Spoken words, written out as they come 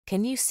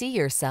Can you see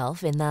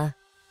yourself in the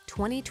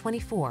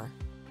 2024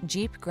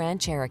 Jeep Grand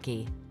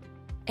Cherokee?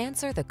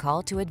 Answer the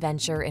call to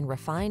adventure in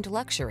refined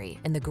luxury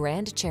in the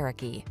Grand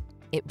Cherokee.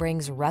 It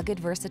brings rugged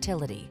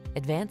versatility,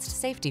 advanced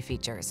safety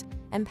features,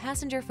 and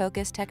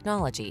passenger-focused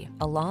technology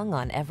along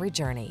on every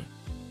journey.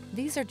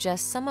 These are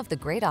just some of the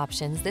great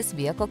options this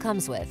vehicle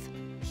comes with: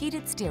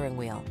 heated steering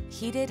wheel,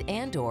 heated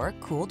and/or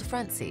cooled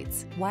front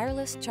seats,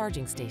 wireless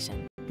charging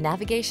station,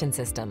 navigation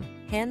system,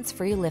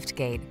 hands-free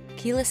liftgate,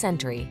 keyless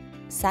entry,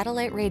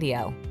 satellite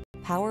radio,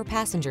 power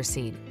passenger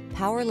seat,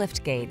 power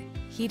liftgate,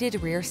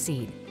 heated rear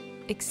seat.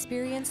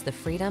 Experience the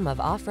freedom of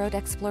off-road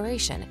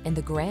exploration in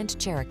the Grand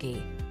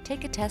Cherokee.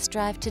 Take a test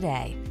drive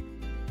today.